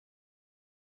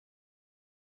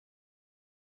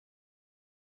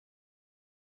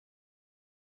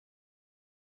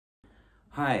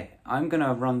Hi, I'm going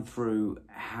to run through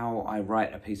how I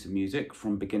write a piece of music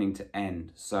from beginning to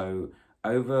end. So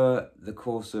over the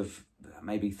course of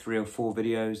maybe 3 or 4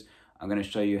 videos, I'm going to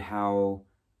show you how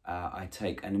I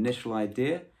take an initial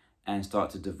idea and start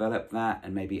to develop that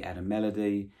and maybe add a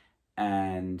melody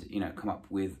and, come up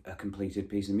with a completed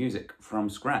piece of music from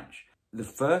scratch. The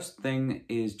first thing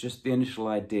is just the initial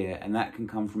idea, and that can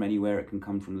come from anywhere. It can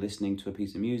come from listening to a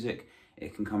piece of music.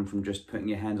 It can come from just putting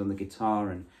your hands on the guitar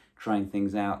and trying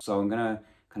things out. So I'm gonna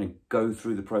kind of go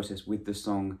through the process with the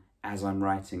song as I'm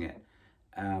writing it.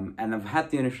 And I've had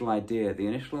the initial idea. The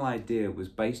initial idea was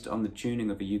based on the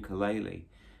tuning of a ukulele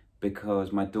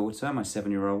because my daughter, my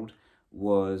 7-year-old,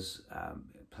 was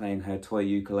playing her toy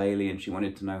ukulele and she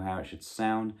wanted to know how it should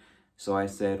sound. So I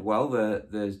said, well,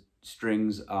 the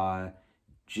strings are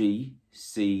G,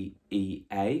 C, E,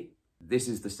 A. This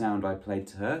is the sound I played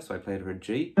to her. So I played her a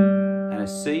G and a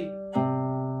C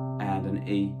and an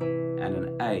E and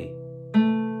an A.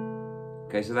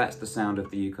 Okay, so that's the sound of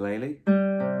the ukulele,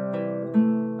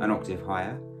 an octave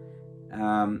higher.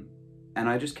 And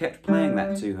I just kept playing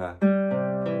that to her.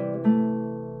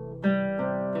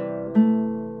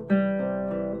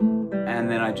 And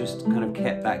then I just kind of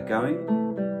kept that going.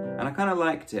 And I kind of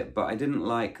liked it, but I didn't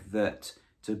like that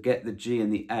to get the G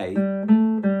and the A,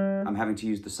 I'm having to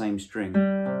use the same string.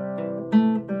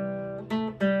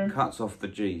 Cuts off the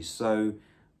G. So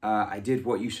I did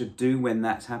what you should do when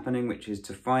that's happening, which is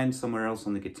to find somewhere else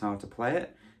on the guitar to play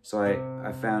it. So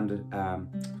I found,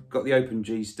 got the open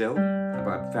G still, but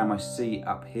I found my C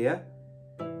up here,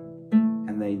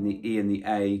 and then the E and the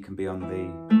A can be on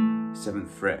the 7th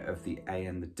fret of the A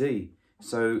and the D.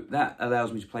 So that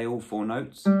allows me to play all 4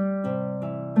 notes,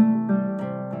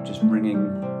 just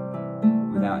ringing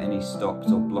without any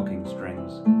stops or blocking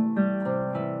strings.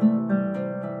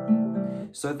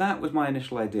 So that was my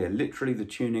initial idea, literally the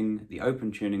tuning, the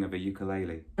open tuning of a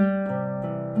ukulele.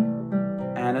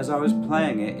 And as I was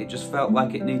playing it, it just felt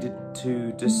like it needed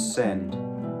to descend.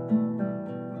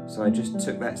 So I just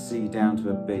took that C down to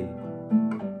a B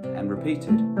and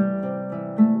repeated.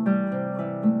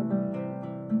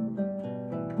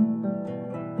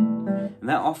 And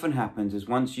that often happens is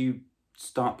once you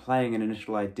start playing an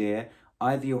initial idea,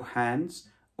 either your hands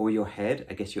or your head,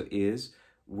 I guess your ears,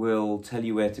 will tell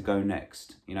you where to go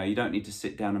next. You don't need to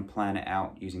sit down and plan it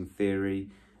out using theory.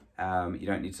 You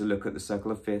don't need to look at the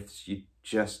circle of fifths. You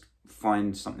just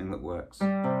find something that works.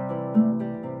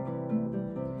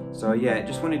 So yeah, I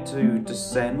just wanted to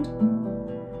descend.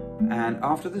 And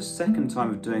after the second time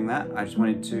of doing that, I just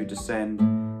wanted to descend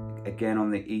again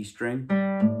on the E string.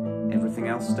 Everything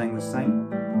else staying the same.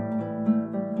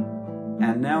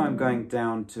 And now I'm going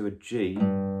down to a G.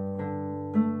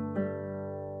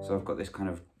 So I've got this kind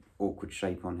of awkward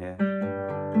shape on here.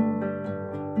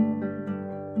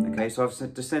 Okay, so I've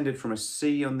descended from a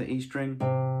C on the E string,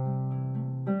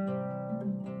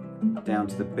 down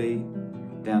to the B,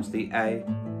 down to the A,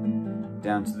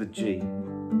 down to the G.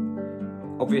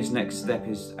 Obvious next step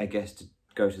is, I guess, to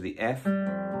go to the F,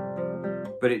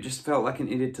 but it just felt like it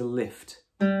needed to lift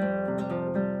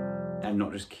and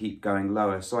not just keep going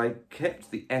lower. So I kept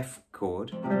the F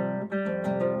chord,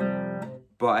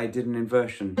 but I did an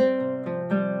inversion.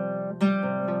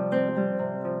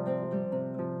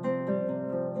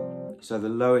 So the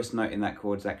lowest note in that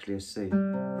chord is actually a C.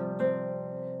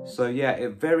 So yeah, a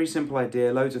very simple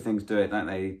idea. Loads of things do it, don't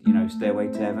they?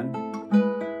 Stairway to Heaven.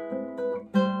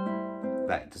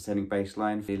 That descending bass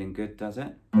line, feeling good, does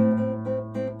it?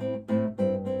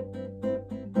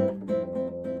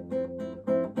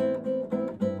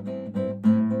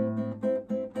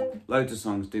 Loads of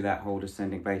songs do that whole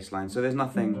descending bass line, so there's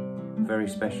nothing very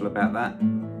special about that.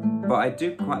 But I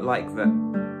do quite like that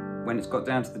when it's got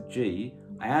down to the G,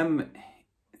 I am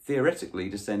theoretically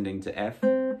descending to F,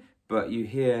 but you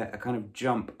hear a kind of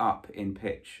jump up in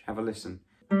pitch. Have a listen.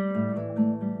 And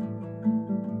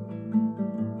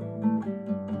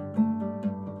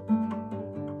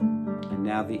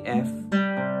now the F,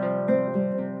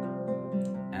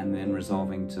 and then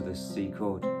resolving to the C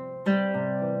chord.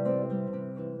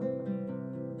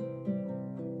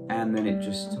 And then it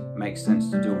just makes sense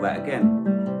to do all that again.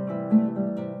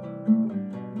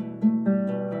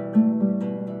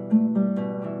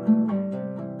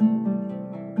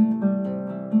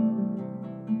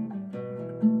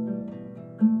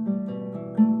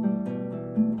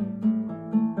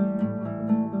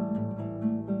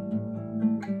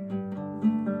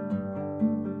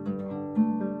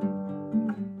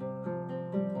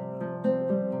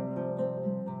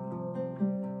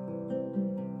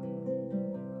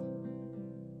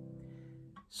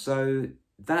 So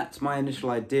that's my initial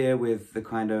idea with the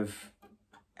kind of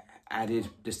added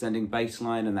descending bass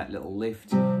line and that little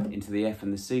lift into the F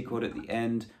and the C chord at the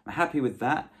end. I'm happy with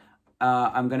that.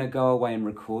 I'm going to go away and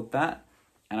record that.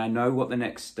 And I know what the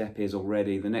next step is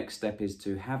already. The next step is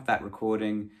to have that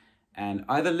recording and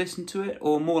either listen to it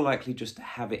or more likely just to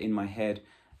have it in my head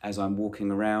as I'm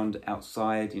walking around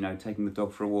outside, you know, taking the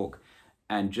dog for a walk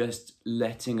and just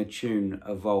letting a tune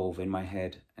evolve in my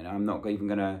head. And I'm not even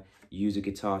going to use a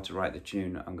guitar to write the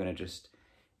tune. I'm going to just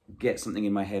get something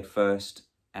in my head first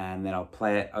and then I'll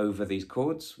play it over these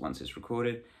chords once it's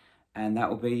recorded. And that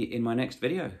will be in my next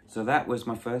video. So that was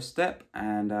my first step.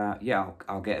 And yeah,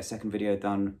 I'll get a second video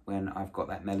done when I've got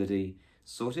that melody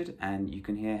sorted and you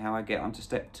can hear how I get onto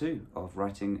step 2 of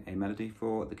writing a melody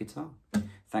for the guitar.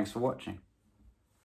 Thanks for watching.